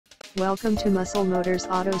Welcome to Muscle Motors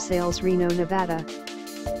Auto Sales, Reno, Nevada.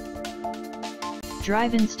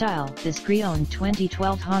 Drive in style this pre-owned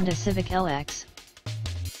 2012 Honda Civic LX.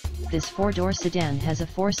 This four-door sedan has a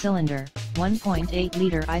four-cylinder,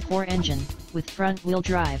 1.8-liter i4 engine, with front-wheel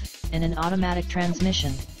drive, and an automatic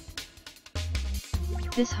transmission.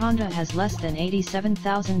 This Honda has less than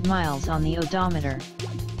 87,000 miles on the odometer.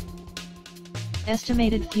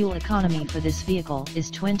 Estimated fuel economy for this vehicle is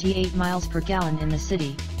 28 miles per gallon in the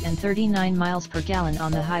city, and 39 miles per gallon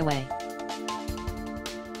on the highway.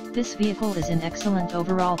 This vehicle is in excellent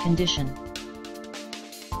overall condition.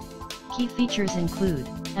 Key features include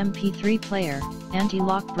MP3 player,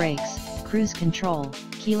 anti-lock brakes, cruise control,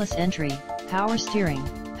 keyless entry, power steering,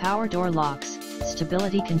 power door locks,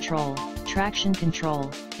 stability control, traction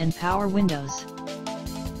control, and power windows.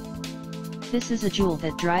 This is a jewel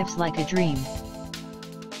that drives like a dream.